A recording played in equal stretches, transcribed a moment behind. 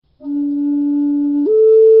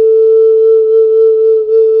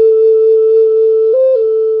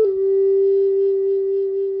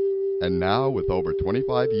with over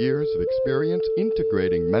 25 years of experience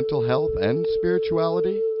integrating mental health and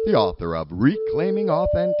spirituality, the author of Reclaiming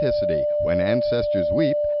Authenticity When Ancestors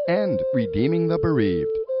Weep and Redeeming the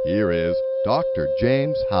Bereaved. Here is Dr.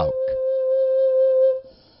 James Houck.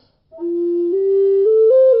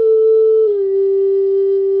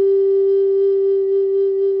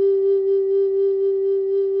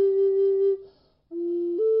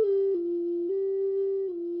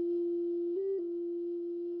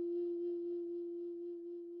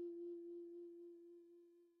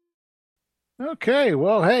 Okay,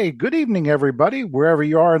 well, hey, good evening, everybody, wherever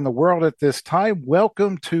you are in the world at this time.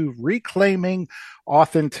 Welcome to Reclaiming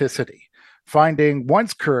Authenticity, finding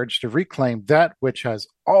one's courage to reclaim that which has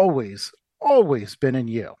always been in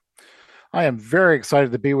you. I am very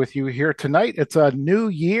excited to be with you here tonight. It's a new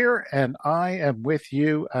year, and I am with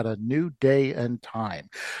you at a new day and time.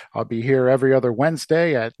 I'll be here every other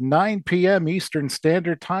Wednesday at 9 p.m. Eastern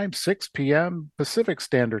Standard Time, 6 p.m. Pacific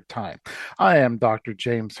Standard Time. I am Dr.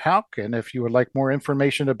 James Houck, and if you would like more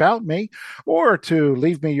information about me or to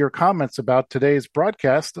leave me your comments about today's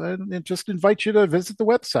broadcast, I just invite you to visit the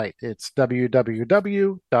website. It's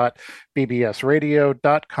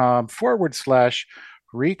www.bbsradio.com/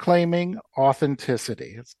 Reclaiming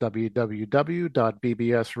Authenticity. It's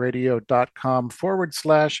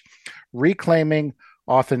www.bbsradio.com/reclaiming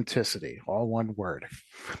authenticity, all one word.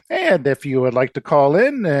 And if you would like to call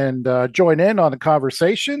in and join in on the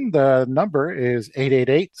conversation, the number is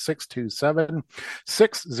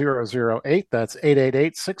 888-627-6008. That's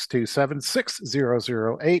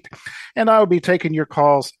 888-627-6008. And I will be taking your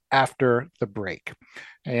calls after the break.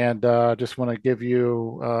 And just want to give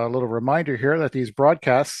you a little reminder here that these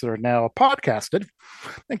broadcasts are now podcasted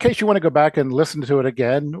in case you want to go back and listen to it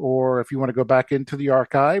again, or if you want to go back into the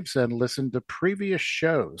archives and listen to previous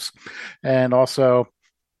shows. And also,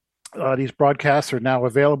 these broadcasts are now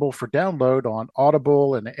available for download on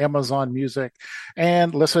Audible and Amazon Music,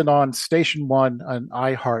 and listen on Station One and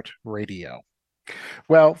iHeartRadio.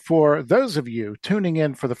 Well, for those of you tuning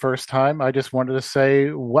in for the first time, I just wanted to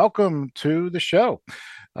say welcome to the show.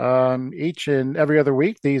 Each and every other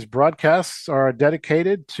week, these broadcasts are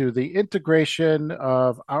dedicated to the integration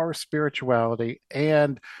of our spirituality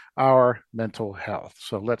and our mental health.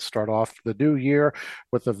 So let's start off the new year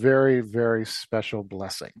with a very, very special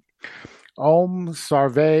blessing. Om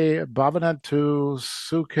Sarve Bhavantu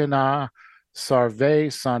Sukhina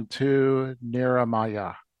Sarve Santu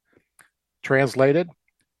Niramaya. Translated,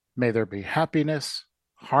 may there be happiness,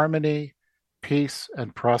 harmony, peace,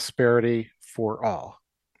 and prosperity for all.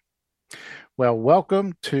 Well,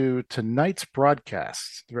 welcome to tonight's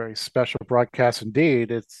broadcast. A very special broadcast indeed.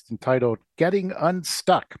 It's entitled Getting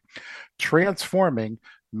Unstuck, Transforming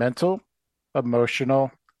Mental,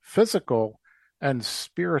 Emotional, Physical, and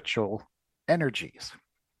Spiritual Energies.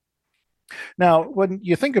 Now, when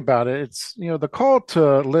you think about it, it's, the call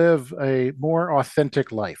to live a more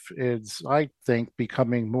authentic life is, I think,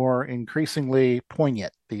 becoming more increasingly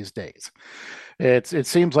poignant these days. It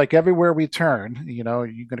seems like everywhere we turn, you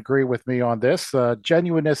can agree with me on this,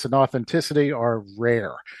 genuineness and authenticity are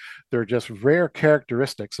rare. They're just rare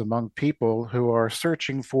characteristics among people who are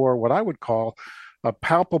searching for what I would call a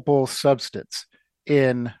palpable substance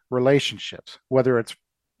in relationships, whether it's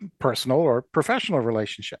personal or professional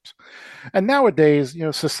relationships. And nowadays,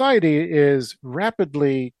 society is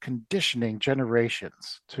rapidly conditioning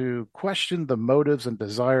generations to question the motives and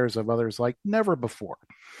desires of others like never before.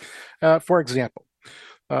 For example,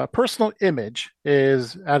 personal image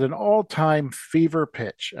is at an all-time fever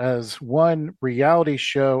pitch as one reality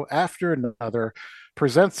show after another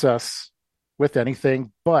presents us with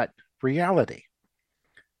anything but reality.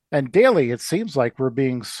 And daily, it seems like we're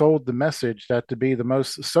being sold the message that to be the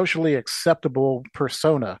most socially acceptable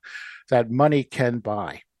persona that money can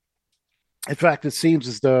buy. In fact, it seems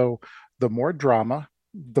as though the more drama,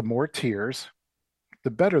 the more tears,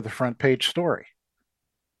 the better the front page story.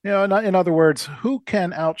 In other words, who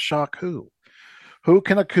can outshock who? Who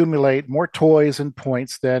can accumulate more toys and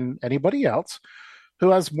points than anybody else? Who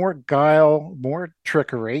has more guile, more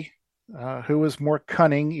trickery? Who is more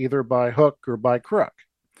cunning, either by hook or by crook?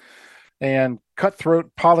 And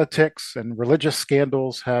cutthroat politics and religious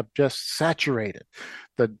scandals have just saturated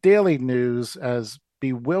the daily news as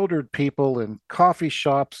bewildered people in coffee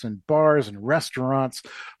shops and bars and restaurants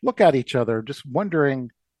look at each other, just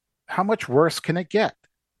wondering, how much worse can it get?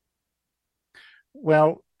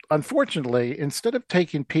 Well, unfortunately, instead of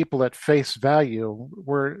taking people at face value,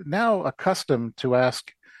 we're now accustomed to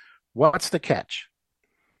ask, what's the catch?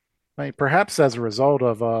 Perhaps as a result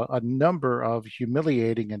of a number of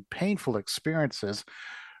humiliating and painful experiences,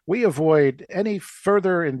 we avoid any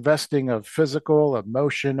further investing of physical,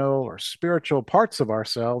 emotional, or spiritual parts of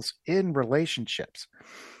ourselves in relationships.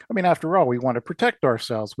 I mean, after all, we want to protect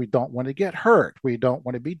ourselves. We don't want to get hurt. We don't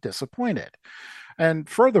want to be disappointed. And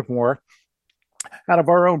furthermore, out of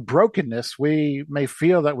our own brokenness, we may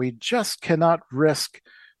feel that we just cannot risk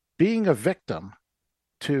being a victim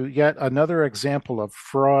to yet another example of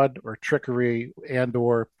fraud or trickery and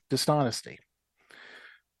or dishonesty.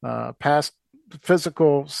 Past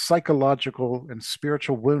physical, psychological, and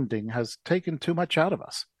spiritual wounding has taken too much out of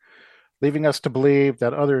us, leaving us to believe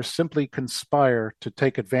that others simply conspire to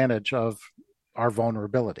take advantage of our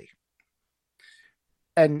vulnerability.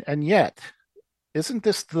 And yet, isn't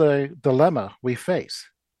this the dilemma we face?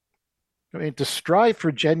 I mean, to strive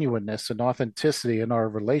for genuineness and authenticity in our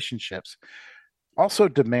relationships also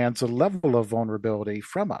demands a level of vulnerability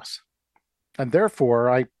from us. And therefore,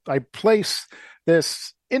 I place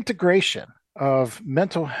this integration of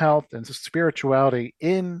mental health and spirituality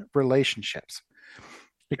in relationships.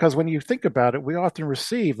 Because when you think about it, we often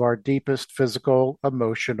receive our deepest physical,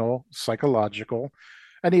 emotional, psychological,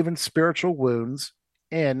 and even spiritual wounds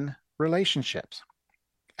in relationships.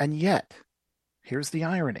 And yet, here's the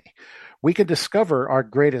irony, we can discover our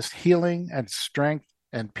greatest healing and strength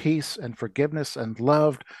and peace and forgiveness and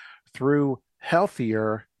love through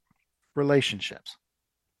healthier relationships.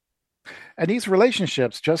 And these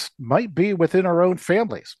relationships just might be within our own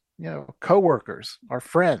families, coworkers, our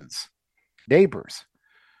friends, neighbors.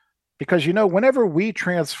 Because, whenever we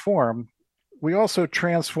transform, we also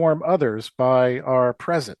transform others by our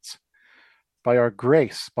presence, by our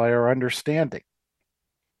grace, by our understanding,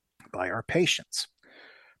 by our patience.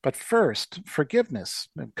 But first, forgiveness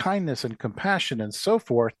and kindness and compassion and so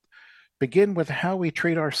forth begin with how we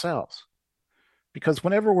treat ourselves. Because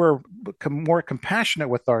whenever we're more compassionate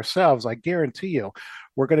with ourselves, I guarantee you,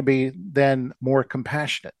 we're going to be then more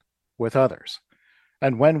compassionate with others.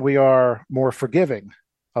 And when we are more forgiving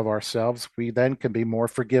of ourselves, we then can be more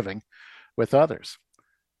forgiving with others.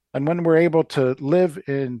 And when we're able to live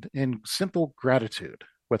in simple gratitude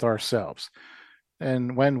with ourselves,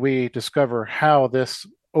 and when we discover how this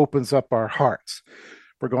opens up our hearts,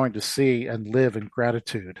 we're going to see and live in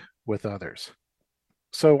gratitude with others.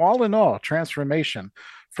 So, all in all, transformation,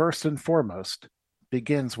 first and foremost,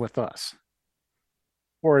 begins with us.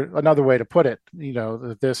 Or another way to put it,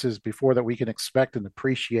 this is before that we can expect and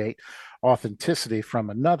appreciate authenticity from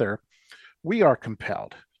another, we are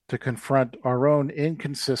compelled to confront our own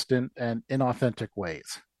inconsistent and inauthentic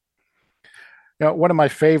ways. Now, one of my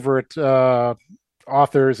favorite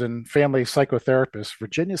authors and family psychotherapists,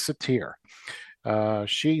 Virginia Satir,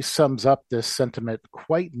 she sums up this sentiment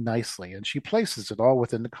quite nicely, and she places it all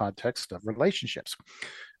within the context of relationships.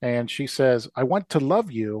 And she says, I want to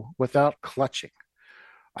love you without clutching.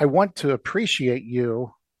 I want to appreciate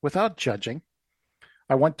you without judging.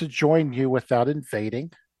 I want to join you without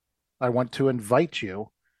invading. I want to invite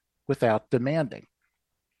you without demanding.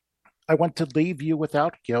 I want to leave you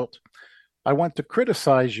without guilt. I want to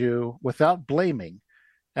criticize you without blaming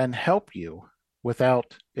and help you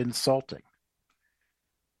without insulting.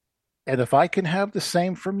 And if I can have the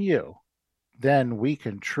same from you, then we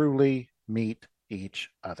can truly meet each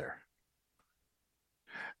other.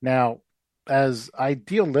 Now, as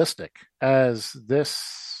idealistic as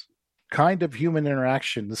this kind of human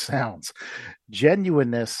interaction sounds,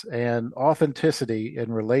 genuineness and authenticity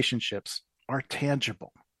in relationships are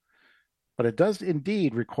tangible. But it does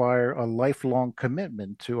indeed require a lifelong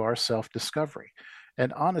commitment to our self-discovery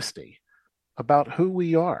and honesty about who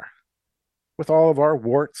we are, with all of our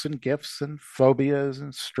warts and gifts and phobias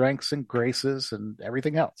and strengths and graces and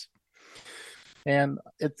everything else. And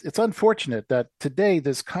it's unfortunate that today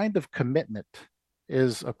this kind of commitment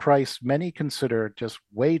is a price many consider just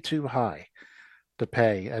way too high to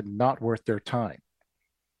pay and not worth their time.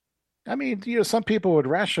 I mean, some people would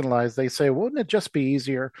rationalize, they say, wouldn't it just be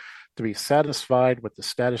easier to be satisfied with the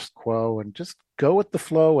status quo and just go with the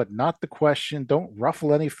flow and not the question, don't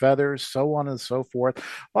ruffle any feathers, so on and so forth.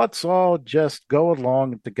 Let's all just go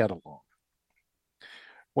along to get along.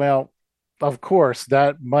 Well, of course,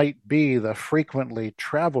 that might be the frequently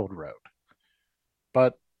traveled road.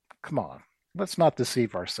 But come on, let's not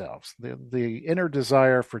deceive ourselves. The inner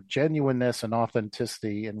desire for genuineness and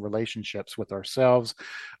authenticity in relationships with ourselves,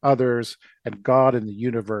 others, and God in the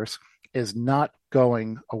universe is not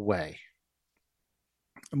going away.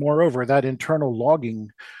 Moreover, that internal longing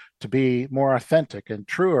to be more authentic and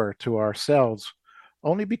truer to ourselves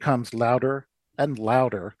only becomes louder and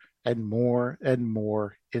louder and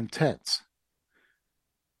more intense.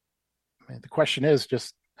 I mean, the question is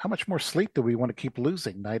just how much more sleep do we want to keep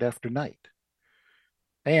losing night after night?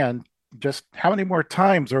 And Just how many more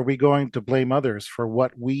times are we going to blame others for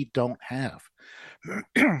what we don't have?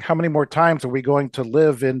 How many more times are we going to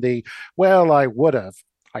live in the, well, I would have,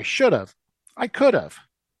 I should have, I could have,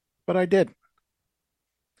 but I didn't?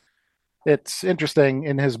 It's interesting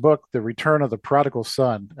in his book, The Return of the Prodigal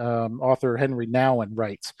Son, author Henry Nouwen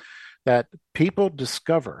writes that people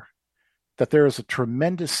discover that there is a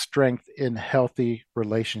tremendous strength in healthy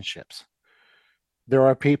relationships. There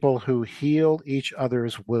are people who heal each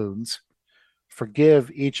other's wounds,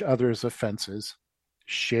 forgive each other's offenses,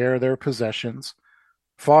 share their possessions,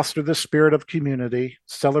 foster the spirit of community,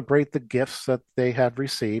 celebrate the gifts that they have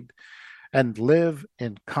received, and live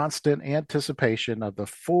in constant anticipation of the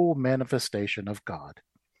full manifestation of God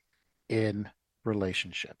in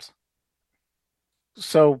relationships.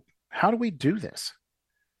 So, how do we do this?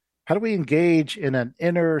 How do we engage in an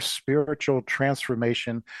inner spiritual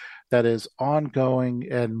transformation that is ongoing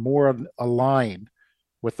and more aligned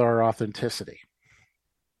with our authenticity?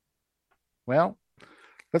 Well,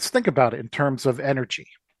 let's think about it in terms of energy.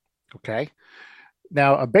 Okay.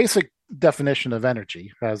 Now, a basic definition of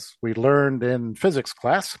energy, as we learned in physics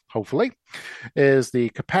class, hopefully, is the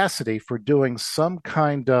capacity for doing some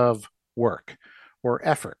kind of work or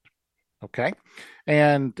effort. Okay.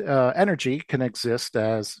 And energy can exist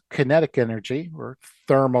as kinetic energy or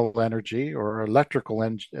thermal energy or electrical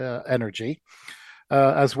energy,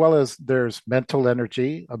 as well as there's mental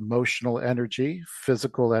energy, emotional energy,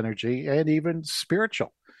 physical energy, and even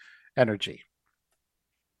spiritual energy.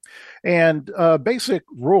 And a basic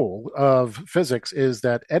rule of physics is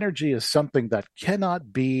that energy is something that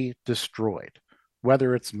cannot be destroyed,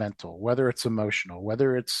 whether it's mental, whether it's emotional,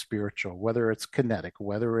 whether it's spiritual, whether it's kinetic,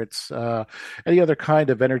 whether it's any other kind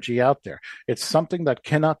of energy out there. It's something that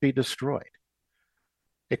cannot be destroyed.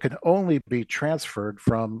 It can only be transferred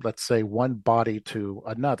from, let's say, one body to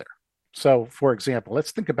another. So, for example,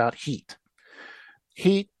 let's think about heat.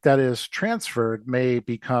 Heat that is transferred may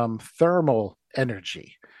become thermal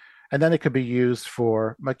energy, and then it could be used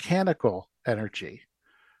for mechanical energy,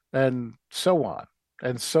 and so on,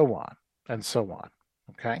 and so on, and so on.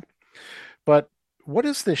 Okay. But what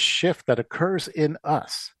is this shift that occurs in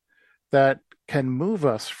us that can move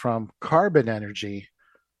us from carbon energy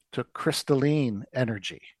to crystalline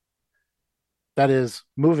energy? That is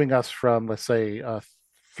moving us from, let's say, a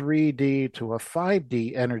 3D to a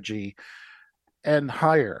 5D energy and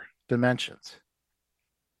higher dimensions.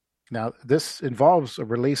 Now, this involves a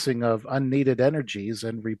releasing of unneeded energies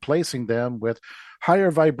and replacing them with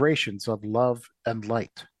higher vibrations of love and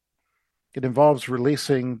light. It involves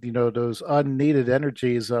releasing, those unneeded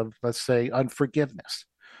energies of, let's say, unforgiveness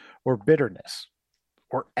or bitterness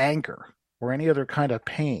or anger or any other kind of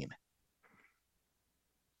pain.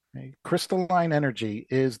 Okay? Crystalline energy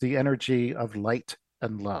is the energy of light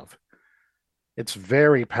and love. It's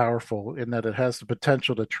very powerful in that it has the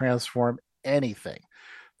potential to transform anything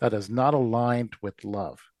that is not aligned with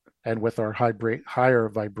love and with our higher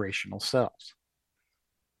vibrational selves.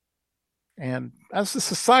 And as a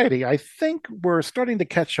society, I think we're starting to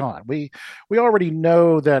catch on. We already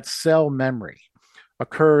know that cell memory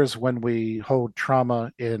occurs when we hold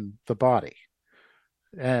trauma in the body.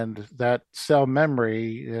 And that cell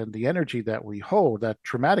memory and the energy that we hold, that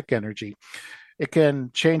traumatic energy, it can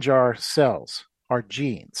change our cells, our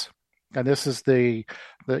genes. And this is the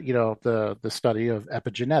study of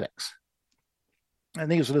epigenetics.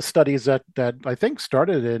 And these are the studies that I think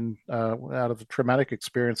started in out of the traumatic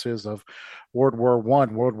experiences of World War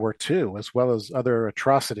One, World War Two, as well as other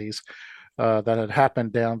atrocities that had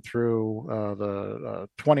happened down through the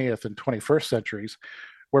 20th and 21st centuries,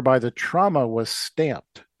 whereby the trauma was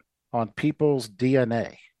stamped on people's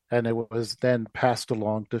DNA and it was then passed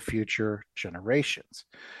along to future generations.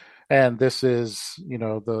 And this is,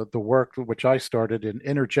 the work which I started in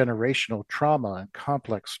intergenerational trauma and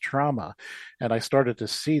complex trauma. And I started to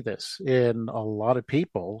see this in a lot of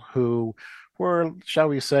people who were, shall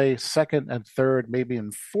we say, second and third, maybe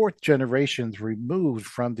in fourth generations removed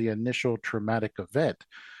from the initial traumatic event.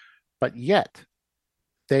 But yet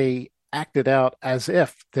they acted out as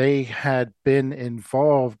if they had been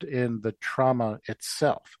involved in the trauma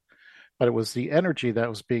itself, but it was the energy that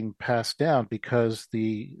was being passed down because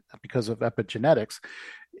of epigenetics.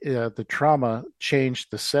 The trauma changed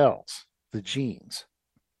the cells, the genes.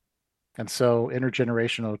 And so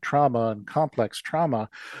intergenerational trauma and complex trauma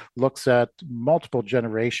looks at multiple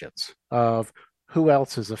generations of who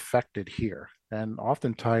else is affected here. And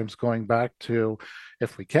oftentimes going back to,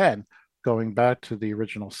 if we can, going back to the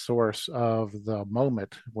original source of the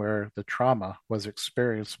moment where the trauma was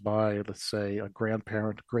experienced by, let's say, a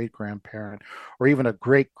grandparent, great grandparent, or even a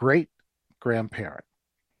great great grandparent.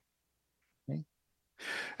 Okay?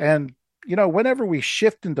 And whenever we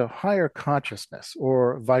shift into higher consciousness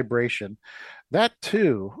or vibration, that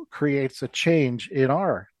too creates a change in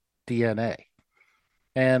our DNA.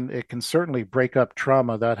 And it can certainly break up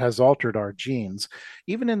trauma that has altered our genes,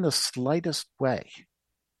 even in the slightest way.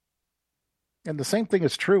 And the same thing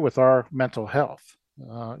is true with our mental health.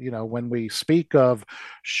 When we speak of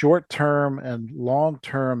short term and long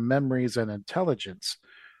term memories and intelligence,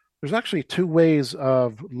 there's actually two ways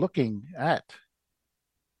of looking at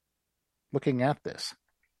this.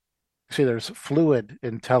 See, there's fluid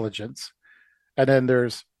intelligence, and then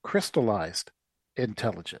there's crystallized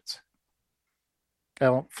intelligence.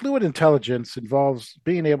 Now, fluid intelligence involves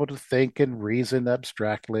being able to think and reason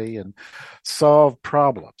abstractly and solve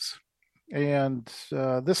problems. And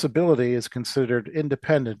this ability is considered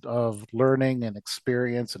independent of learning and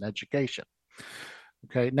experience and education.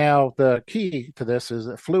 Okay, now the key to this is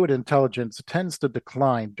that fluid intelligence tends to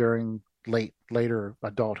decline during later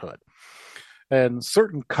adulthood. And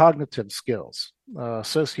certain cognitive skills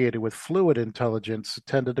associated with fluid intelligence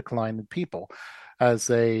tend to decline in people as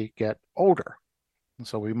they get older. And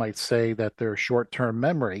so we might say that their short term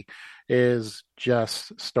memory is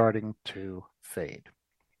just starting to fade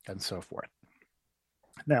and so forth.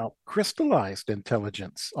 Now, crystallized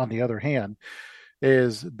intelligence, on the other hand,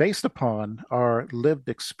 is based upon our lived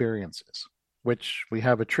experiences, which we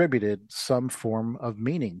have attributed some form of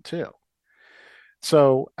meaning to.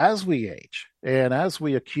 So, as we age and as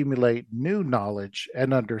we accumulate new knowledge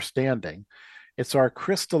and understanding, it's our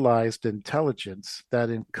crystallized intelligence that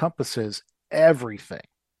encompasses everything,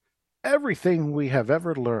 everything we have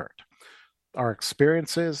ever learned, our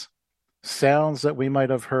experiences, sounds that we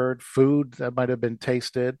might have heard, food that might have been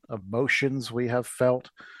tasted, emotions we have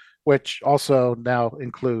felt, which also now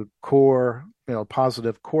include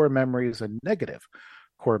positive core memories and negative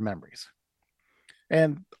core memories.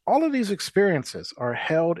 And all of these experiences are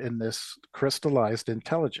held in this crystallized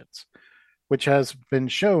intelligence, which has been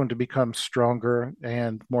shown to become stronger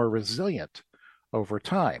and more resilient over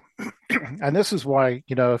time. And this is why,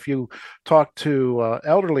 if you talk to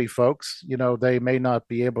elderly folks, they may not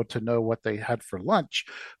be able to know what they had for lunch,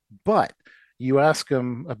 but you ask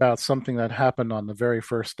them about something that happened on the very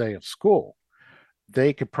first day of school,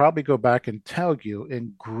 they could probably go back and tell you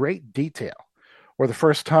in great detail, or the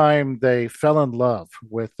first time they fell in love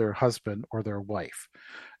with their husband or their wife,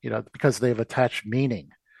 because they've attached meaning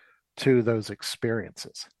to those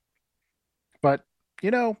experiences. But,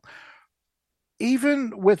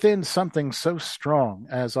 even within something so strong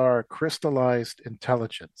as our crystallized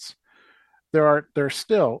intelligence, there are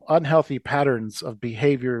still unhealthy patterns of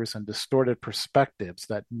behaviors and distorted perspectives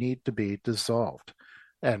that need to be dissolved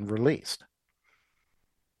and released.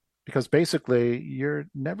 Because basically, you're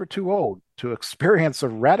never too old to experience a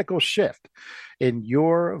radical shift in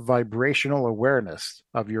your vibrational awareness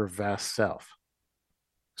of your vast self.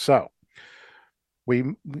 So,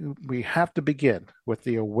 we have to begin with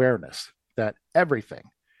the awareness that everything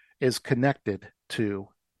is connected to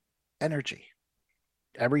energy.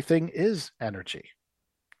 Everything is energy.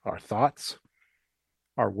 Our thoughts,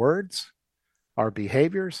 our words, our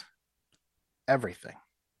behaviors, everything.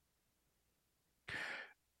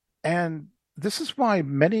 And this is why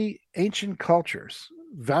many ancient cultures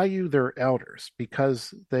value their elders,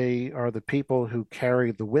 because they are the people who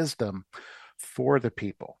carry the wisdom for the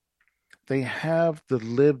people. They have the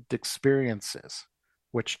lived experiences,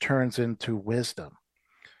 which turns into wisdom.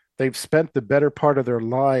 They've spent the better part of their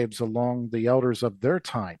lives along the elders of their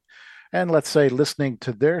time, and let's say listening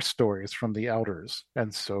to their stories from the elders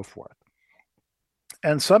and so forth.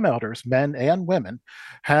 And some elders, men and women,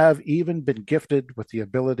 have even been gifted with the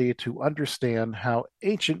ability to understand how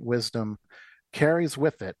ancient wisdom carries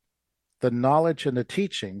with it the knowledge and the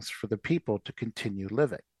teachings for the people to continue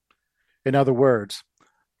living. In other words,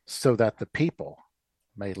 so that the people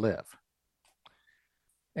may live.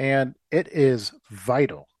 And it is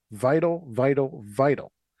vital, vital, vital,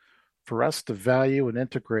 vital for us to value and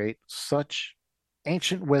integrate such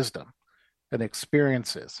ancient wisdom and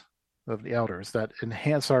experiences of the elders that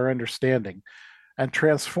enhance our understanding and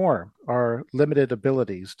transform our limited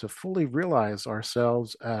abilities to fully realize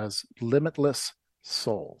ourselves as limitless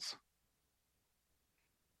souls.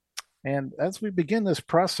 And as we begin this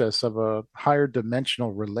process of a higher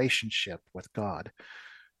dimensional relationship with God,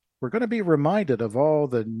 we're going to be reminded of all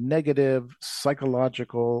the negative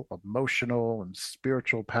psychological, emotional, and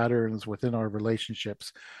spiritual patterns within our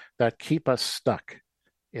relationships that keep us stuck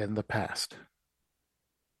in the past.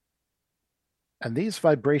 And these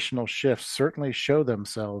vibrational shifts certainly show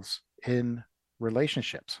themselves in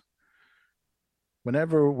relationships.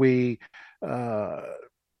 Whenever we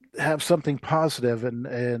have something positive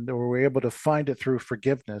and or we're able to find it through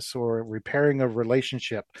forgiveness or repairing a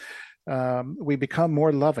relationship, we become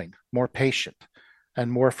more loving, more patient,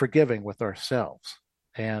 and more forgiving with ourselves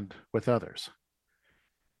and with others.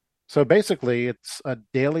 So basically, it's a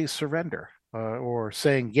daily surrender or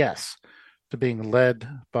saying yes to being led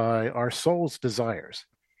by our soul's desires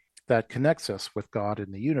that connects us with God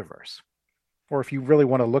in the universe. Or if you really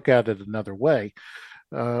want to look at it another way,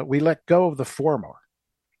 we let go of the former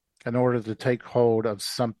in order to take hold of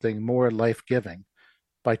something more life giving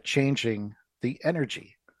by changing the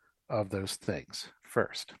energy of those things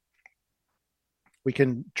first. We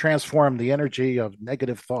can transform the energy of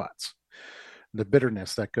negative thoughts, the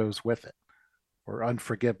bitterness that goes with it, or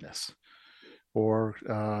unforgiveness, or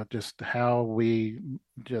just how we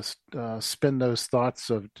just spin those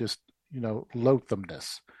thoughts of just,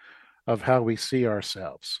 loathsomeness of how we see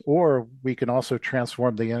ourselves. Or we can also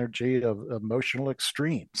transform the energy of emotional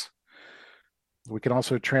extremes. We can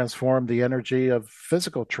also transform the energy of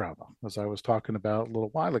physical trauma, as I was talking about a little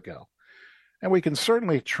while ago. And we can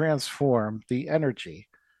certainly transform the energy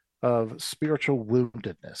of spiritual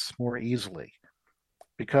woundedness more easily.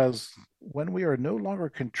 Because when we are no longer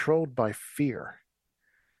controlled by fear,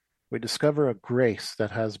 we discover a grace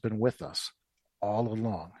that has been with us all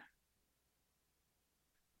along.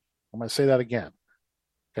 I'm going to say that again.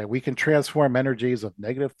 Okay, we can transform energies of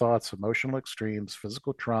negative thoughts, emotional extremes,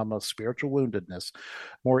 physical trauma, spiritual woundedness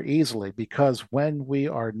more easily because when we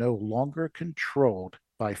are no longer controlled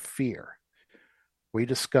by fear, we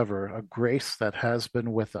discover a grace that has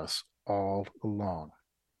been with us all along.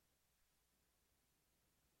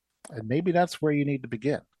 And maybe that's where you need to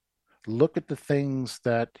begin. Look at the things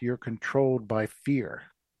that you're controlled by fear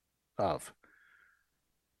of.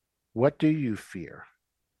 What do you fear?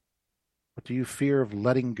 What do you fear of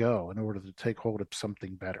letting go in order to take hold of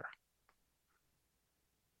something better?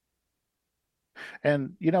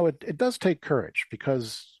 And, it does take courage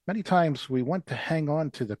because many times we want to hang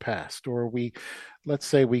on to the past, or let's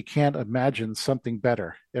say we can't imagine something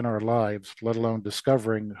better in our lives, let alone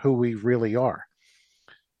discovering who we really are.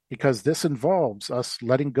 Because this involves us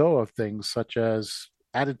letting go of things such as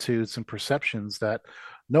attitudes and perceptions that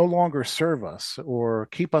no longer serve us or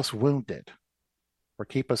keep us wounded or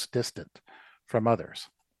keep us distant from others.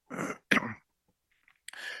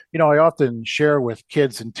 I often share with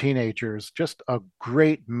kids and teenagers just a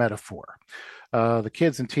great metaphor. The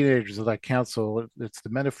kids and teenagers that I counsel, it's the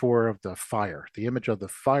metaphor of the fire, the image of the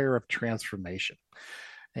fire of transformation.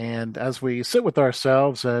 And as we sit with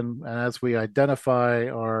ourselves and as we identify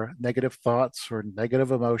our negative thoughts or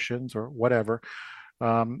negative emotions or whatever,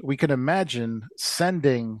 we can imagine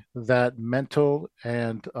sending that mental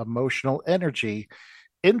and emotional energy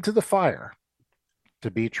into the fire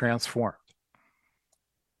to be transformed.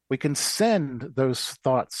 We can send those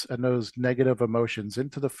thoughts and those negative emotions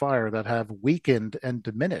into the fire that have weakened and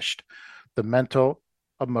diminished the mental,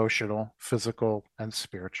 emotional, physical, and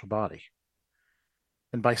spiritual body.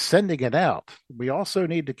 And by sending it out, we also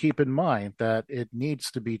need to keep in mind that it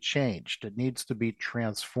needs to be changed, it needs to be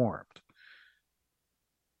transformed.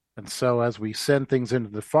 And so as we send things into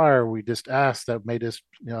the fire, we just ask that may this,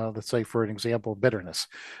 let's say for an example, bitterness,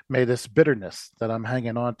 may this bitterness that I'm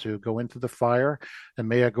hanging on to go into the fire and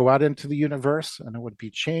may it go out into the universe and it would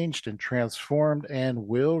be changed and transformed and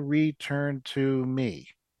will return to me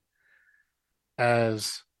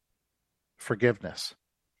as forgiveness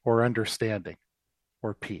or understanding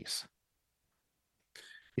or peace.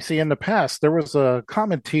 You see, in the past, there was a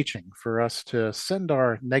common teaching for us to send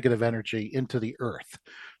our negative energy into the earth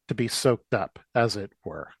to be soaked up, as it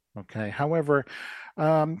were. Okay. However,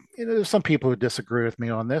 there's some people who disagree with me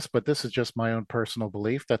on this, but this is just my own personal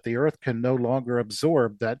belief that the earth can no longer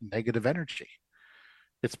absorb that negative energy.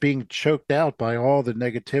 It's being choked out by all the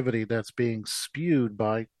negativity that's being spewed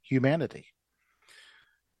by humanity.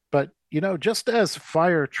 But, just as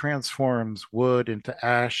fire transforms wood into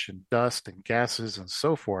ash and dust and gases and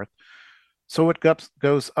so forth, so it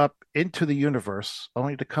goes up into the universe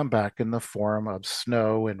only to come back in the form of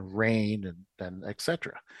snow and rain and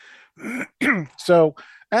etc. So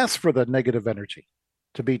ask for the negative energy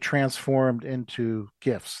to be transformed into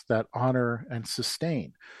gifts that honor and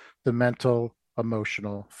sustain the mental,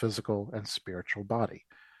 emotional, physical, and spiritual body,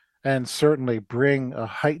 and certainly bring a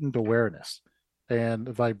heightened awareness and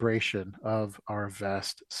vibration of our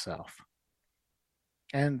vast self.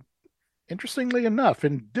 And interestingly enough,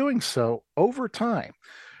 in doing so over time,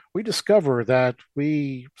 we discover that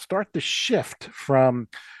we start to shift from,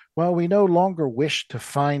 well, we no longer wish to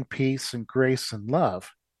find peace and grace and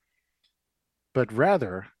love, but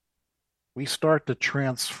rather we start to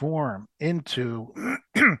transform into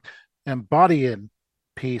embodying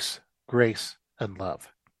peace, grace, and love.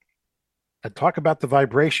 And talk about the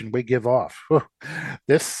vibration we give off.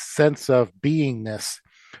 This sense of beingness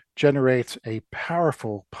generates a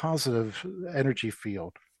powerful, positive energy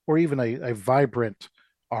field, or even a vibrant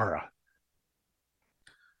aura.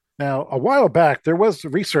 Now, a while back, there was a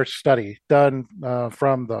research study done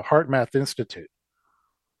from the HeartMath Institute,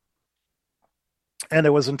 and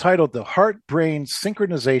it was entitled The Heart Brain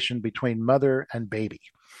Synchronization Between Mother and Baby.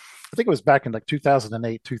 I think it was back in like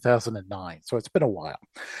 2008, 2009. So it's been a while.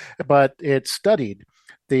 But it studied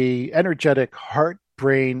the energetic heart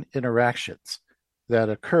brain interactions that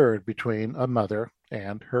occurred between a mother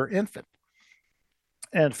and her infant.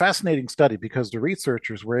 And fascinating study because the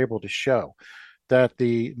researchers were able to show that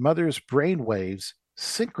the mother's brain waves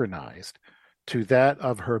synchronized to that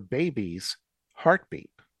of her baby's heartbeat.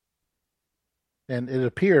 And it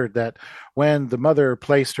appeared that when the mother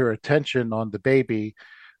placed her attention on the baby,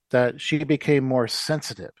 that she became more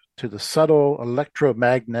sensitive to the subtle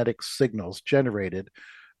electromagnetic signals generated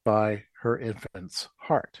by her infant's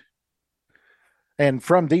heart. And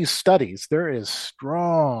from these studies, there is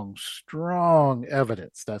strong, strong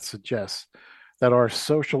evidence that suggests that our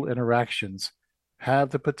social interactions have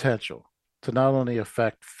the potential to not only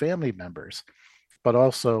affect family members, but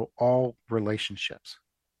also all relationships.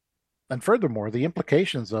 And furthermore, the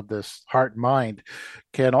implications of this heart mind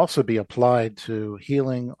can also be applied to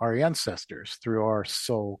healing our ancestors through our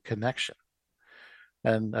soul connection.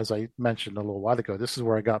 And as I mentioned a little while ago, this is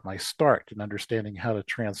where I got my start in understanding how to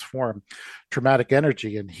transform traumatic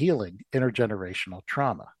energy and healing intergenerational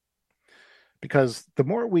trauma. Because the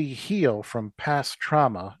more we heal from past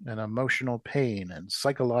trauma and emotional pain and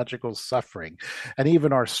psychological suffering, and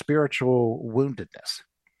even our spiritual woundedness,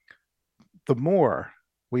 the more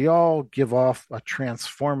we all give off a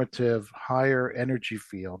transformative higher energy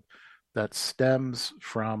field that stems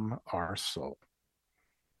from our soul.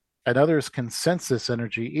 And others can sense this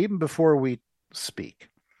energy even before we speak.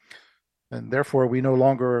 And therefore, we no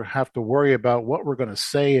longer have to worry about what we're going to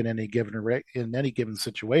say in any given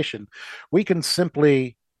situation. We can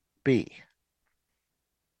simply be.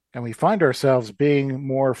 And we find ourselves being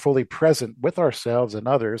more fully present with ourselves and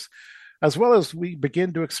others, as well as we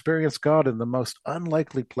begin to experience God in the most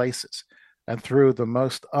unlikely places and through the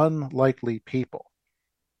most unlikely people,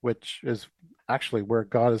 which is actually where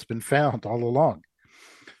God has been found all along.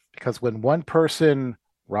 Because when one person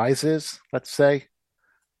rises, let's say,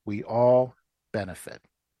 we all benefit.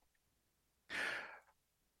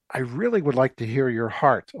 I really would like to hear your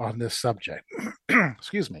heart on this subject.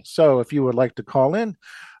 Excuse me. So if you would like to call in,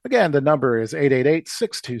 again, the number is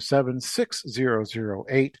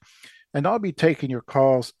 888-627-6008. And I'll be taking your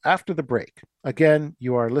calls after the break. Again,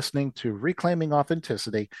 you are listening to Reclaiming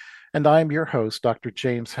Authenticity, and I'm your host, Dr.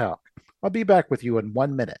 James Houck. I'll be back with you in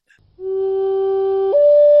 1 minute.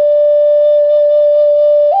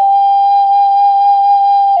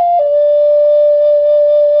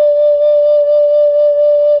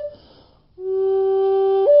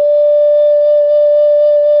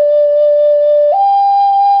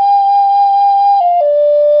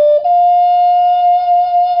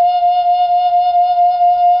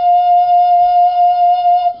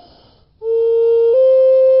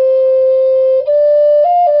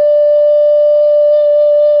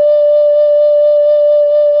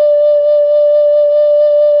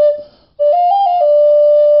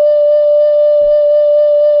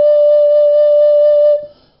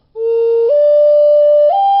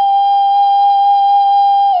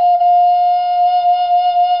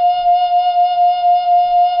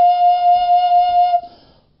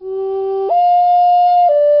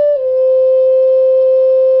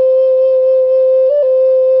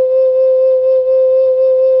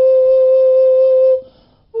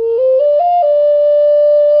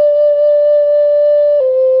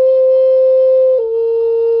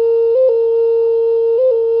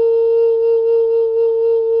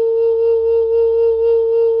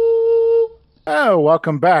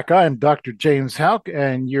 Welcome back. I'm Dr. James Houck,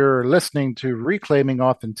 and you're listening to Reclaiming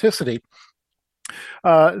Authenticity.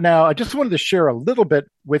 Now, I just wanted to share a little bit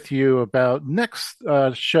with you about next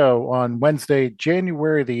show on Wednesday,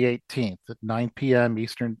 January the 18th at 9 p.m.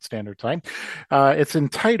 Eastern Standard Time. It's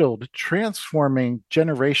entitled Transforming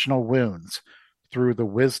Generational Wounds Through the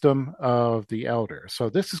Wisdom of the Elder. So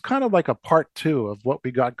this is kind of like a part two of what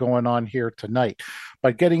we got going on here tonight,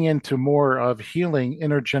 by getting into more of healing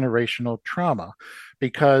intergenerational trauma.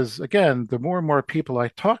 Because again, the more and more people I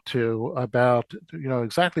talk to about,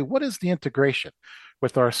 exactly what is the integration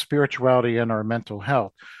with our spirituality and our mental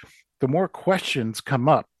health, the more questions come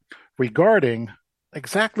up regarding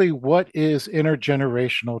exactly what is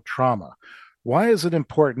intergenerational trauma. Why is it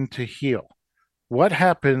important to heal? What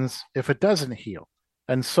happens if it doesn't heal?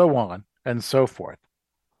 And so on and so forth.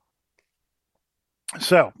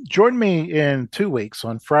 So join me in 2 weeks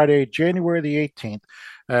on Friday, January the 18th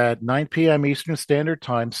at 9 p.m. Eastern Standard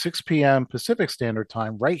Time, 6 p.m. Pacific Standard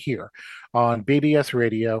Time, right here on BBS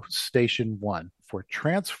Radio Station 1 for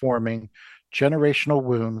Transforming Generational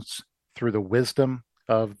Wounds Through the Wisdom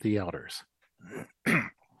of the Elders.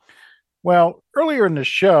 Well, earlier in the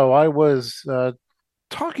show, I was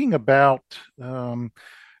talking about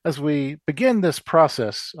as we begin this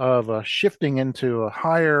process of shifting into a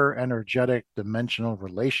higher energetic dimensional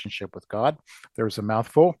relationship with God, there's a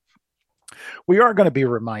mouthful, we are going to be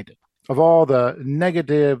reminded of all the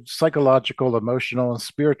negative psychological, emotional, and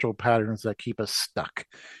spiritual patterns that keep us stuck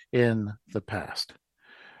in the past.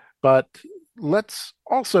 But let's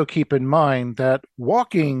also keep in mind that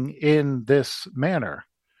walking in this manner,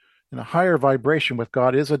 in a higher vibration with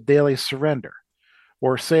God, is a daily surrender,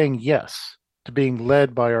 or saying yes to being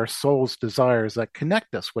led by our soul's desires that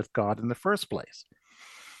connect us with God in the first place.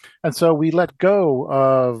 And so we let go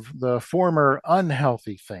of the former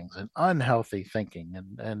unhealthy things and unhealthy thinking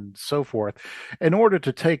and so forth in order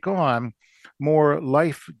to take on more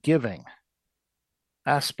life giving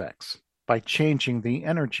aspects by changing the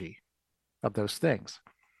energy of those things.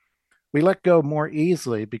 We let go more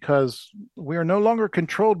easily because we are no longer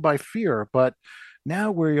controlled by fear, but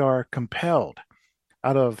now we are compelled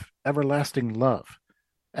out of everlasting love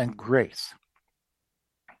and grace.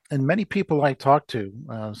 And many people I talk to,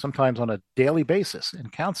 sometimes on a daily basis in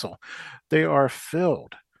counsel, they are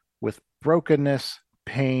filled with brokenness,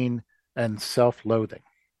 pain, and self loathing.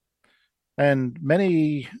 And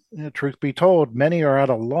many, truth be told, many are at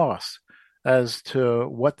a loss as to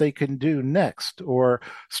what they can do next, or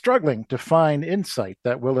struggling to find insight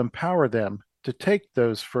that will empower them to take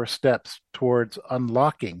those first steps towards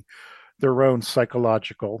unlocking their own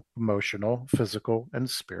psychological, emotional, physical, and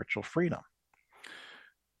spiritual freedom.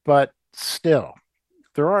 But still,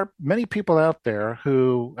 there are many people out there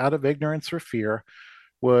who, out of ignorance or fear,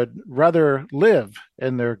 would rather live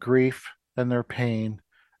in their grief and their pain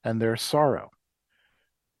and their sorrow.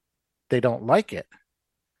 They don't like it,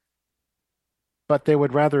 but they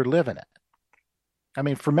would rather live in it. I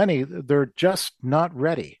mean, for many, they're just not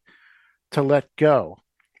ready to let go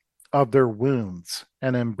of their wounds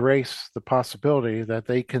and embrace the possibility that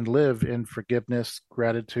they can live in forgiveness,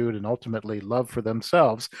 gratitude, and ultimately love for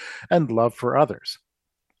themselves and love for others.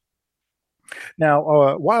 Now,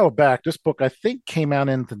 a while back, this book I think came out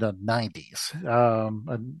in the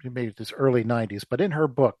 90s, maybe this early 90s, but in her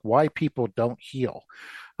book, Why People Don't Heal,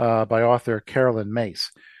 by author Carolyn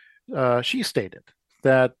Myss, she stated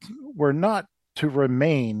that we're not to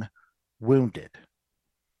remain wounded.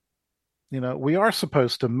 We are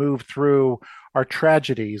supposed to move through our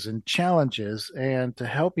tragedies and challenges and to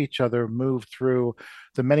help each other move through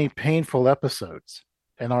the many painful episodes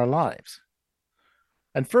in our lives.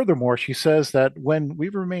 And furthermore, she says that when we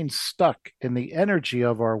remain stuck in the energy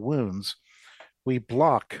of our wounds, we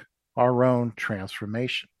block our own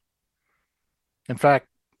transformation. In fact,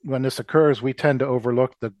 when this occurs, we tend to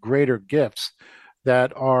overlook the greater gifts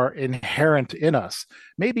that are inherent in us,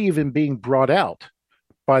 maybe even being brought out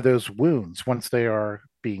by those wounds once they are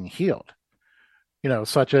being healed,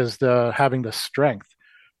 such as having the strength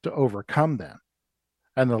to overcome them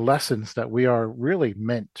and the lessons that we are really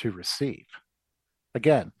meant to receive.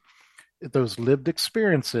 Again, those lived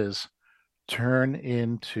experiences turn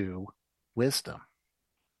into wisdom.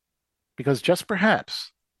 Because just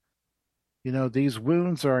perhaps, these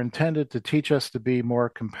wounds are intended to teach us to be more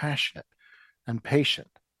compassionate and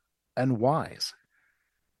patient and wise.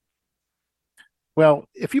 Well,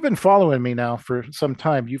 if you've been following me now for some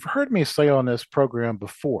time, you've heard me say on this program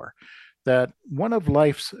before that one of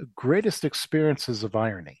life's greatest experiences of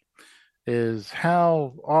irony is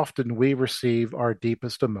how often we receive our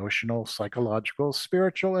deepest emotional, psychological,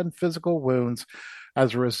 spiritual, and physical wounds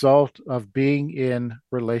as a result of being in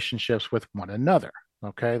relationships with one another.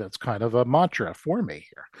 Okay, that's kind of a mantra for me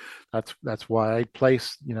here. That's why I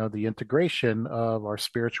place, the integration of our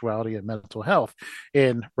spirituality and mental health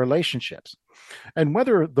in relationships. And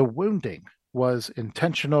whether the wounding was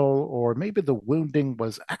intentional or maybe the wounding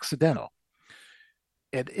was accidental,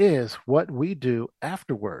 it is what we do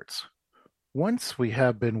afterwards, once we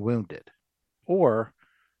have been wounded, or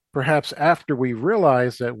perhaps after we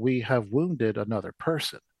realize that we have wounded another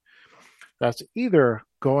person. That's either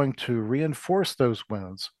going to reinforce those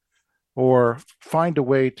wounds or find a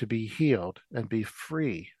way to be healed and be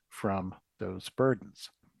free from those burdens.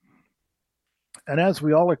 And as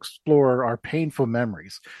we all explore our painful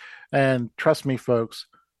memories, and trust me, folks,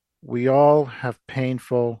 we all have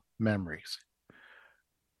painful memories.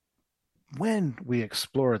 when we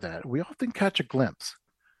explore that, we often catch a glimpse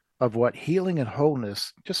of what healing and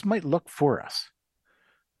wholeness just might look for us.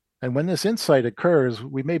 And when this insight occurs,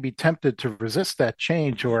 we may be tempted to resist that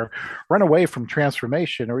change or run away from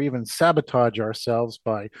transformation or even sabotage ourselves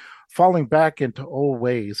by falling back into old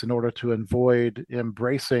ways in order to avoid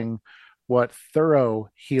embracing what thorough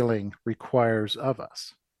healing requires of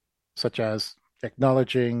us, such as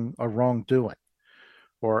acknowledging a wrongdoing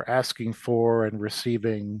or asking for and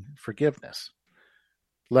receiving forgiveness,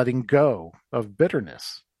 letting go of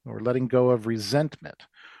bitterness or letting go of resentment,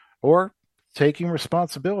 or taking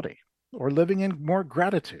responsibility, or living in more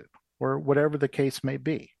gratitude, or whatever the case may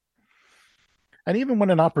be. And even when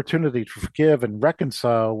an opportunity to forgive and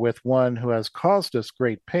reconcile with one who has caused us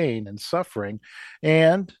great pain and suffering,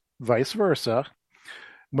 and vice versa,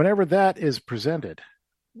 whenever that is presented,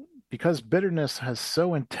 because bitterness has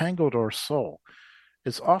so entangled our soul,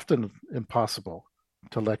 it's often impossible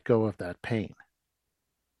to let go of that pain.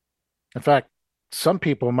 In fact, some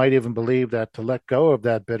people might even believe that to let go of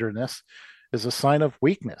that bitterness is a sign of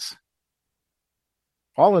weakness.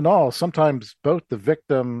 All in all, sometimes both the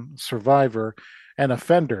victim, survivor, and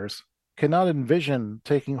offenders cannot envision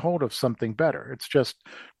taking hold of something better. It's just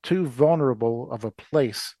too vulnerable of a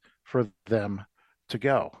place for them to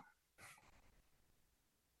go.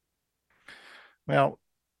 Now,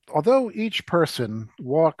 although each person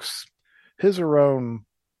walks his or her own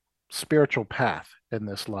spiritual path in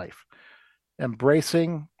this life,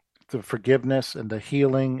 embracing the forgiveness and the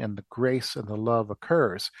healing and the grace and the love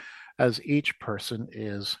occurs as each person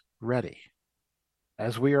is ready,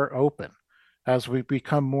 as we are open, as we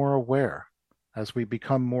become more aware, as we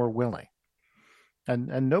become more willing.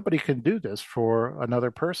 And nobody can do this for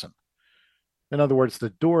another person. In other words,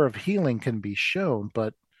 the door of healing can be shown,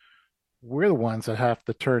 but we're the ones that have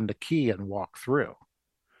to turn the key and walk through.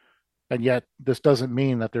 And yet, this doesn't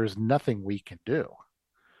mean that there's nothing we can do.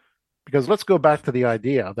 Because let's go back to the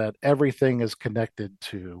idea that everything is connected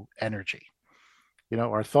to energy. You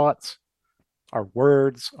know, our thoughts, our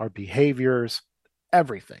words, our behaviors,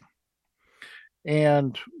 everything.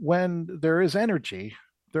 And when there is energy,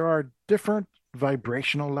 there are different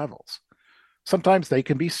vibrational levels. Sometimes they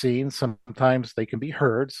can be seen, sometimes they can be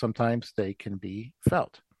heard, sometimes they can be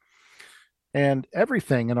felt. And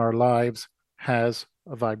everything in our lives has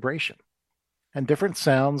a vibration. And different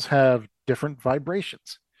sounds have different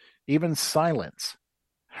vibrations. Even silence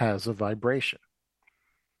has a vibration.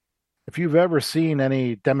 If you've ever seen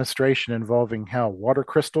any demonstration involving how water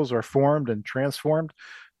crystals are formed and transformed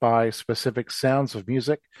by specific sounds of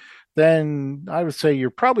music, then I would say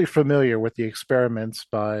you're probably familiar with the experiments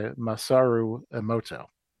by Masaru Emoto.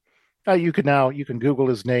 You can Google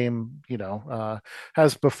his name.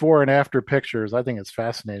 Has before and after pictures. I think it's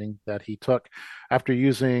fascinating that he took after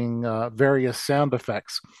using various sound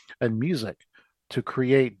effects and music to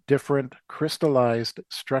create different crystallized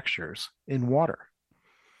structures in water.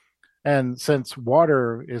 And since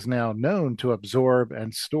water is now known to absorb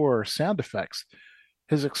and store sound effects,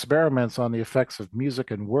 his experiments on the effects of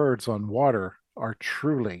music and words on water are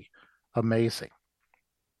truly amazing.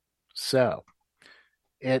 So,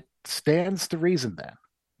 it stands to reason then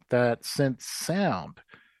that since sound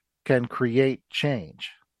can create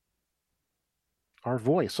change, our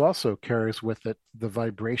voice also carries with it the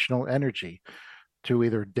vibrational energy to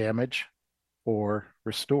either damage or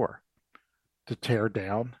restore, to tear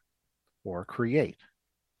down or create.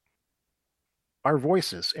 Our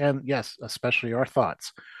voices, and yes, especially our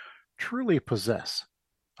thoughts, truly possess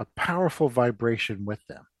a powerful vibration with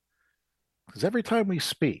them. Because every time we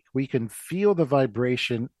speak, we can feel the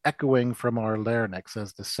vibration echoing from our larynx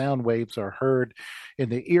as the sound waves are heard in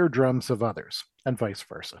the eardrums of others, and vice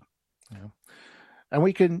versa. You know? And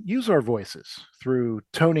we can use our voices through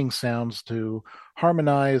toning sounds to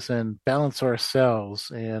harmonize and balance ourselves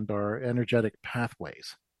and our energetic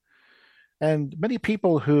pathways. And many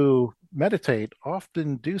people who meditate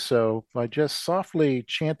often do so by just softly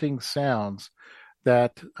chanting sounds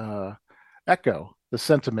that echo the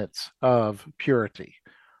sentiments of purity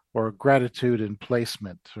or gratitude and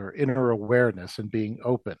placement or inner awareness and being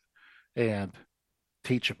open and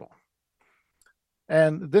teachable.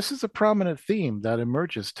 And this is a prominent theme that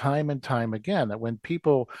emerges time and time again, that when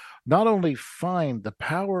people not only find the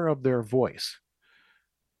power of their voice,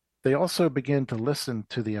 they also begin to listen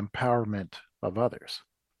to the empowerment of others,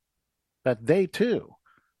 that they too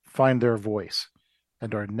find their voice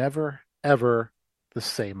and are never, ever the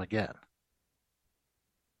same again.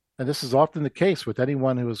 And this is often the case with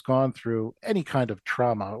anyone who has gone through any kind of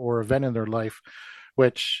trauma or event in their life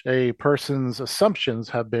which a person's assumptions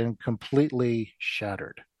have been completely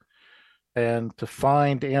shattered. And to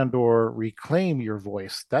find and or reclaim your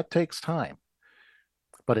voice, that takes time,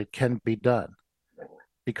 but it can be done.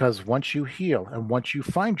 Because once you heal and once you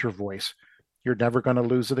find your voice, you're never going to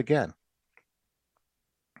lose it again.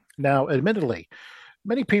 Now, admittedly,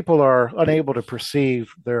 many people are unable to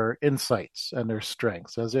perceive their insights and their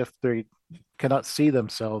strengths as if they cannot see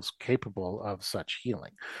themselves capable of such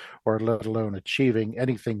healing, or let alone achieving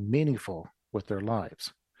anything meaningful with their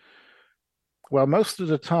lives. Well, most of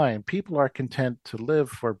the time, people are content to live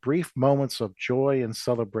for brief moments of joy and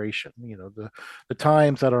celebration. The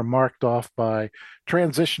times that are marked off by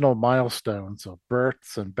transitional milestones of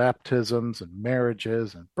births and baptisms and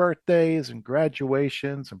marriages and birthdays and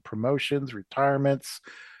graduations and promotions, retirements,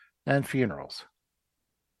 and funerals.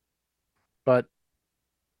 But,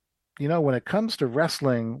 when it comes to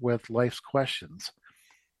wrestling with life's questions,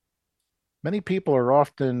 many people are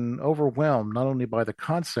often overwhelmed not only by the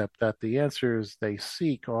concept that the answers they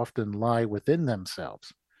seek often lie within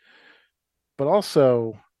themselves, but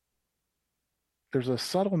also there's a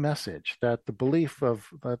subtle message that the belief of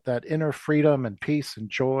that inner freedom and peace and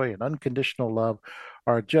joy and unconditional love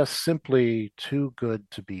are just simply too good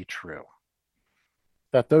to be true.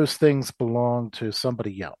 That those things belong to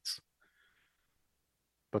somebody else.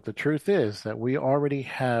 But the truth is that we already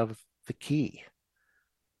have the key.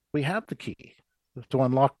 We have the key to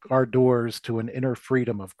unlock our doors to an inner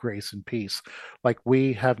freedom of grace and peace like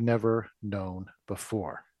we have never known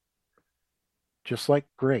before. Just like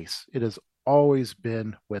grace, it has always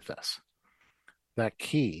been with us. That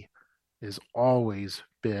key has always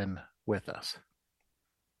been with us.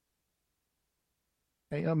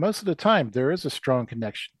 And, most of the time, there is a strong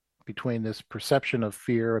connection between this perception of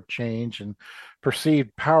fear of change and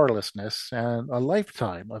perceived powerlessness and a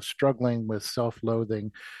lifetime of struggling with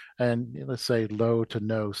self-loathing and, let's say, low to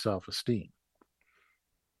no self-esteem.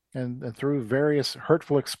 And through various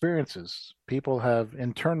hurtful experiences, people have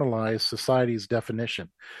internalized society's definition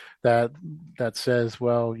that says,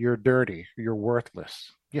 well, you're dirty, you're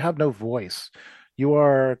worthless, you have no voice, you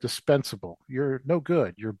are dispensable, you're no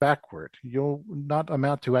good, you're backward, you'll not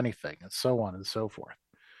amount to anything, and so on and so forth.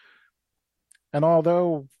 And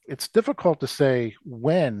although it's difficult to say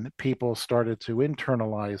when people started to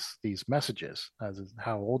internalize these messages, as in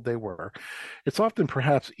how old they were, it's often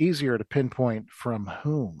perhaps easier to pinpoint from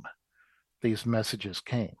whom these messages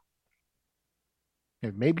came.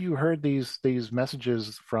 Maybe you heard these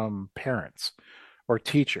messages from parents or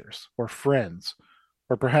teachers or friends,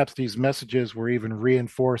 or perhaps these messages were even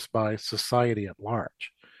reinforced by society at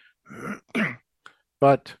large.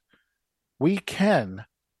 But we can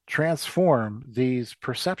transform these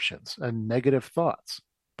perceptions and negative thoughts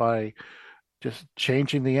by just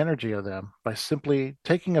changing the energy of them by simply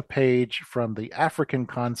taking a page from the African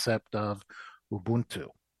concept of Ubuntu.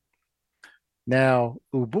 Now,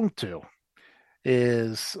 Ubuntu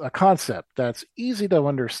is a concept that's easy to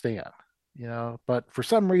understand, but for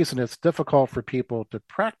some reason it's difficult for people to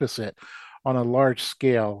practice it on a large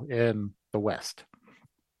scale in the West.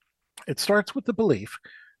 It starts with the belief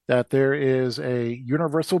that there is a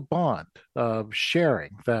universal bond of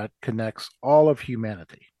sharing that connects all of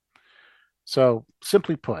humanity. So,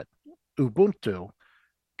 simply put, Ubuntu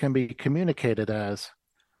can be communicated as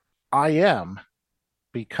I am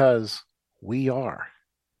because we are.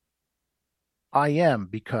 I am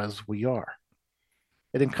because we are.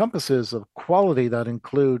 It encompasses a quality that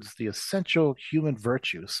includes the essential human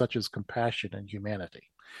virtues such as compassion and humanity.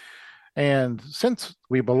 And since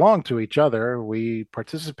we belong to each other, we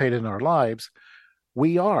participate in our lives,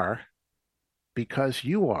 we are because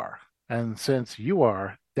you are. And since you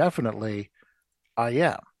are, definitely I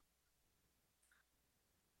am.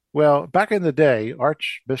 Well, back in the day,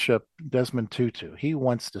 Archbishop Desmond Tutu, he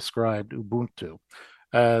once described Ubuntu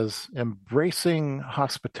as embracing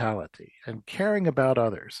hospitality and caring about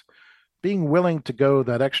others, being willing to go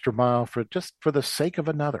that extra mile for the sake of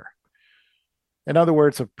another. In other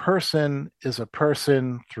words, a person is a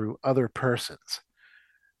person through other persons,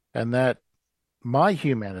 and that my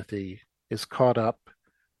humanity is caught up,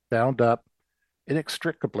 bound up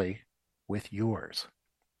inextricably with yours.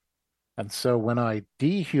 And so when I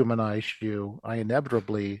dehumanize you, I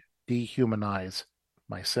inevitably dehumanize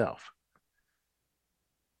myself.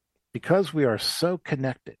 Because we are so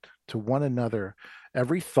connected to one another,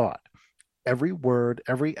 every thought, every word,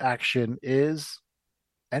 every action is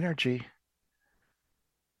energy.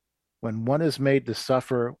 When one is made to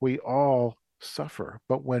suffer, we all suffer.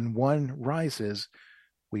 But when one rises,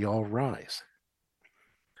 we all rise.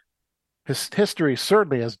 History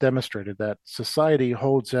certainly has demonstrated that society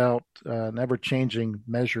holds out an ever-changing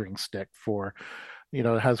measuring stick for,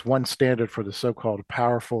 it has one standard for the so-called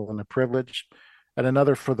powerful and the privileged, and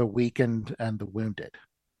another for the weakened and the wounded.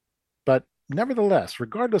 But nevertheless,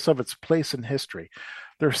 regardless of its place in history,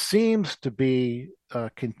 there seems to be a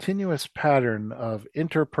continuous pattern of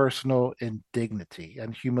interpersonal indignity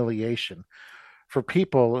and humiliation for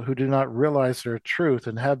people who do not realize their truth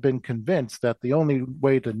and have been convinced that the only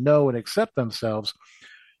way to know and accept themselves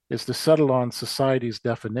is to settle on society's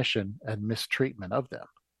definition and mistreatment of them.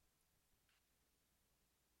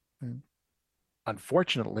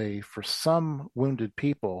 Unfortunately, for some wounded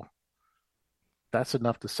people, that's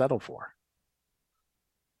enough to settle for.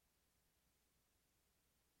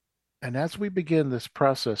 And as we begin this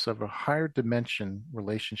process of a higher dimension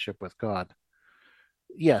relationship with God,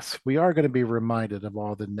 yes, we are going to be reminded of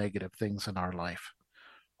all the negative things in our life,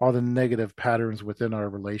 all the negative patterns within our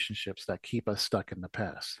relationships that keep us stuck in the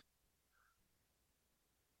past.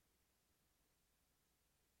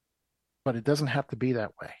 But it doesn't have to be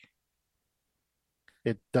that way.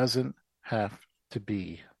 It doesn't have to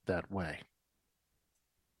be that way.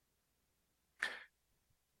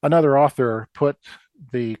 Another author put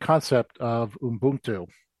the concept of Ubuntu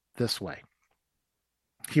this way.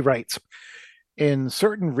 He writes, in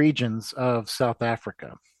certain regions of South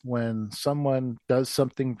Africa, when someone does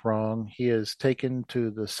something wrong, he is taken to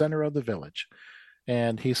the center of the village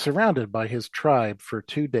and he's surrounded by his tribe for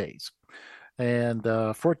 2 days. And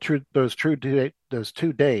for those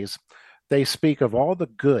 2 days, they speak of all the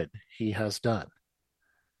good he has done.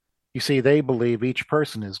 You see, they believe each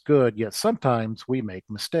person is good, yet sometimes we make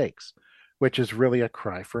mistakes, which is really a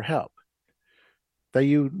cry for help. They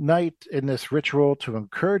unite in this ritual to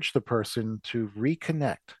encourage the person to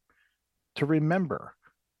reconnect, to remember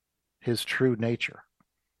his true nature.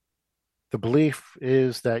 The belief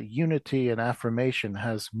is that unity and affirmation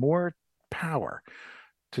has more power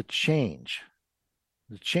to change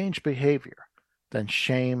behavior than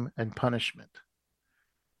shame and punishment.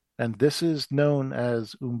 And this is known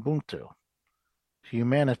as Ubuntu,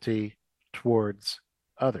 humanity towards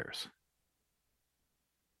others.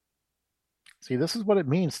 See, this is what it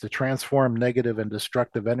means to transform negative and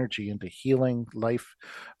destructive energy into healing life,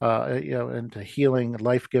 into healing,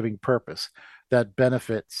 life-giving purpose that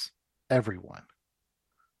benefits everyone.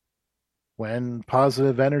 When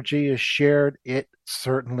positive energy is shared, it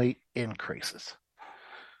certainly increases.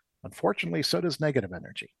 Unfortunately, so does negative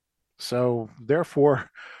energy. So,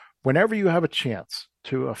 therefore, whenever you have a chance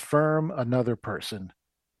to affirm another person,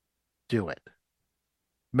 do it.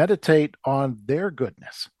 Meditate on their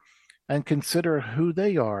goodness and consider who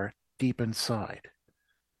they are deep inside.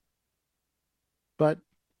 But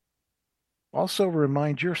also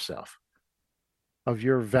remind yourself of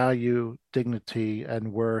your value, dignity,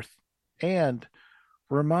 and worth, and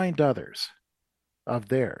remind others of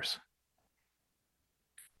theirs.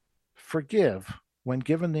 Forgive when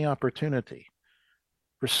given the opportunity.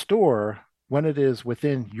 Restore when it is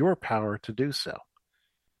within your power to do so.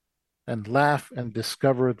 And laugh and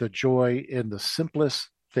discover the joy in the simplest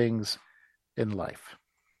things in life.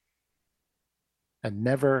 And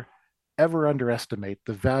never, ever underestimate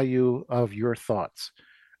the value of your thoughts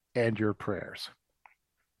and your prayers.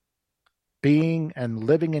 Being and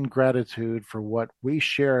living in gratitude for what we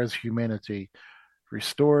share as humanity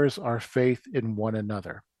restores our faith in one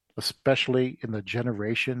another, especially in the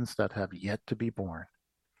generations that have yet to be born.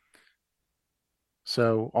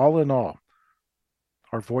 So, all in all,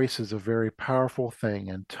 our voice is a very powerful thing,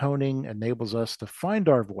 and toning enables us to find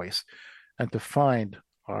our voice and to find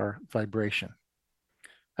our vibration.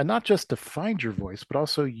 And not just to find your voice, but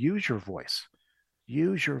also use your voice.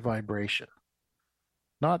 Use your vibration.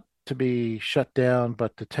 Not to be shut down,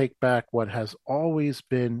 but to take back what has always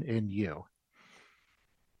been in you,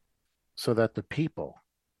 so that the people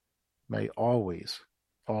may always,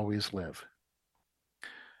 always live.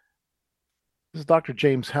 This is Dr.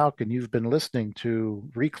 James Houck, and you've been listening to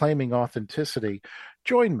Reclaiming Authenticity.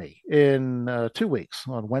 Join me in 2 weeks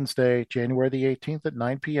on Wednesday, January the 18th at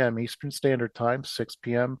 9 p.m. Eastern Standard Time, 6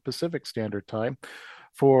 p.m. Pacific Standard Time,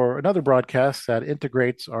 for another broadcast that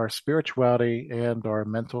integrates our spirituality and our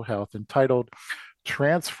mental health, entitled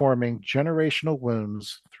Transforming Generational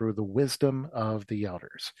Wounds Through the Wisdom of the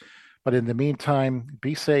Elders. But in the meantime,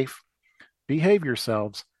 be safe, behave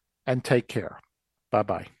yourselves, and take care.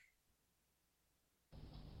 Bye-bye.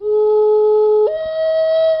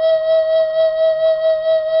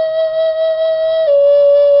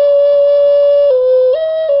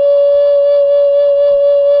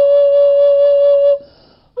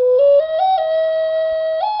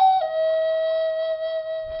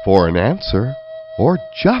 For an answer, or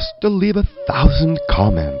just to leave 1,000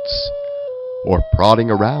 comments, or prodding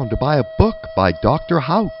around to buy a book by Dr.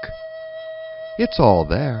 Houck. It's all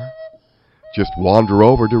there. Just wander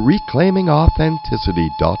over to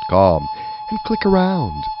reclaimingauthenticity.com and click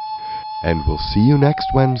around. And we'll see you next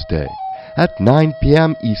Wednesday at 9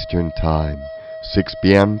 p.m. Eastern Time, 6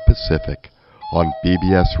 p.m. Pacific on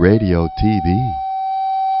BBS Radio TV.